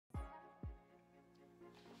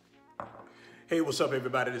Hey, what's up,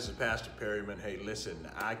 everybody? This is Pastor Perryman. Hey, listen,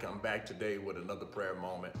 I come back today with another prayer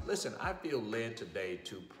moment. Listen, I feel led today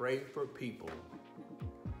to pray for people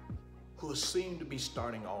who seem to be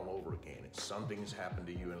starting all over again. Something's happened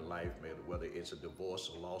to you in life, whether it's a divorce,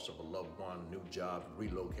 a loss of a loved one, new job,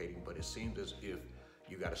 relocating, but it seems as if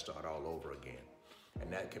you got to start all over again.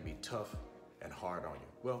 And that can be tough and hard on you.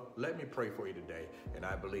 Well, let me pray for you today, and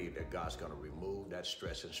I believe that God's going to remove that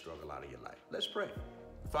stress and struggle out of your life. Let's pray.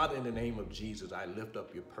 Father, in the name of Jesus, I lift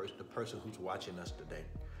up the person who's watching us today.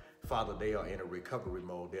 Father, they are in a recovery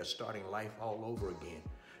mode. They're starting life all over again.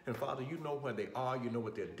 And Father, you know where they are, you know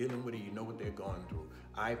what they're dealing with, and you know what they're going through.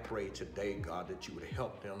 I pray today, God, that you would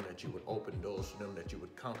help them, that you would open doors for them, that you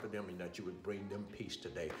would comfort them, and that you would bring them peace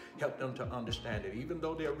today. Help them to understand that even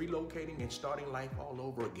though they're relocating and starting life all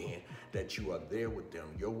over again, that you are there with them.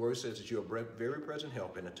 Your word says that you're a very present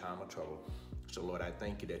help in a time of trouble. So Lord, I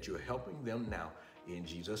thank you that you're helping them now. In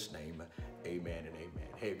Jesus' name, amen and amen.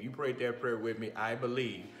 Hey, if you prayed that prayer with me, I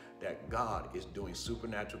believe that God is doing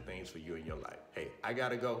supernatural things for you in your life. Hey, I got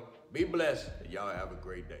to go. Be blessed. And y'all have a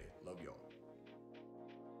great day. Love y'all.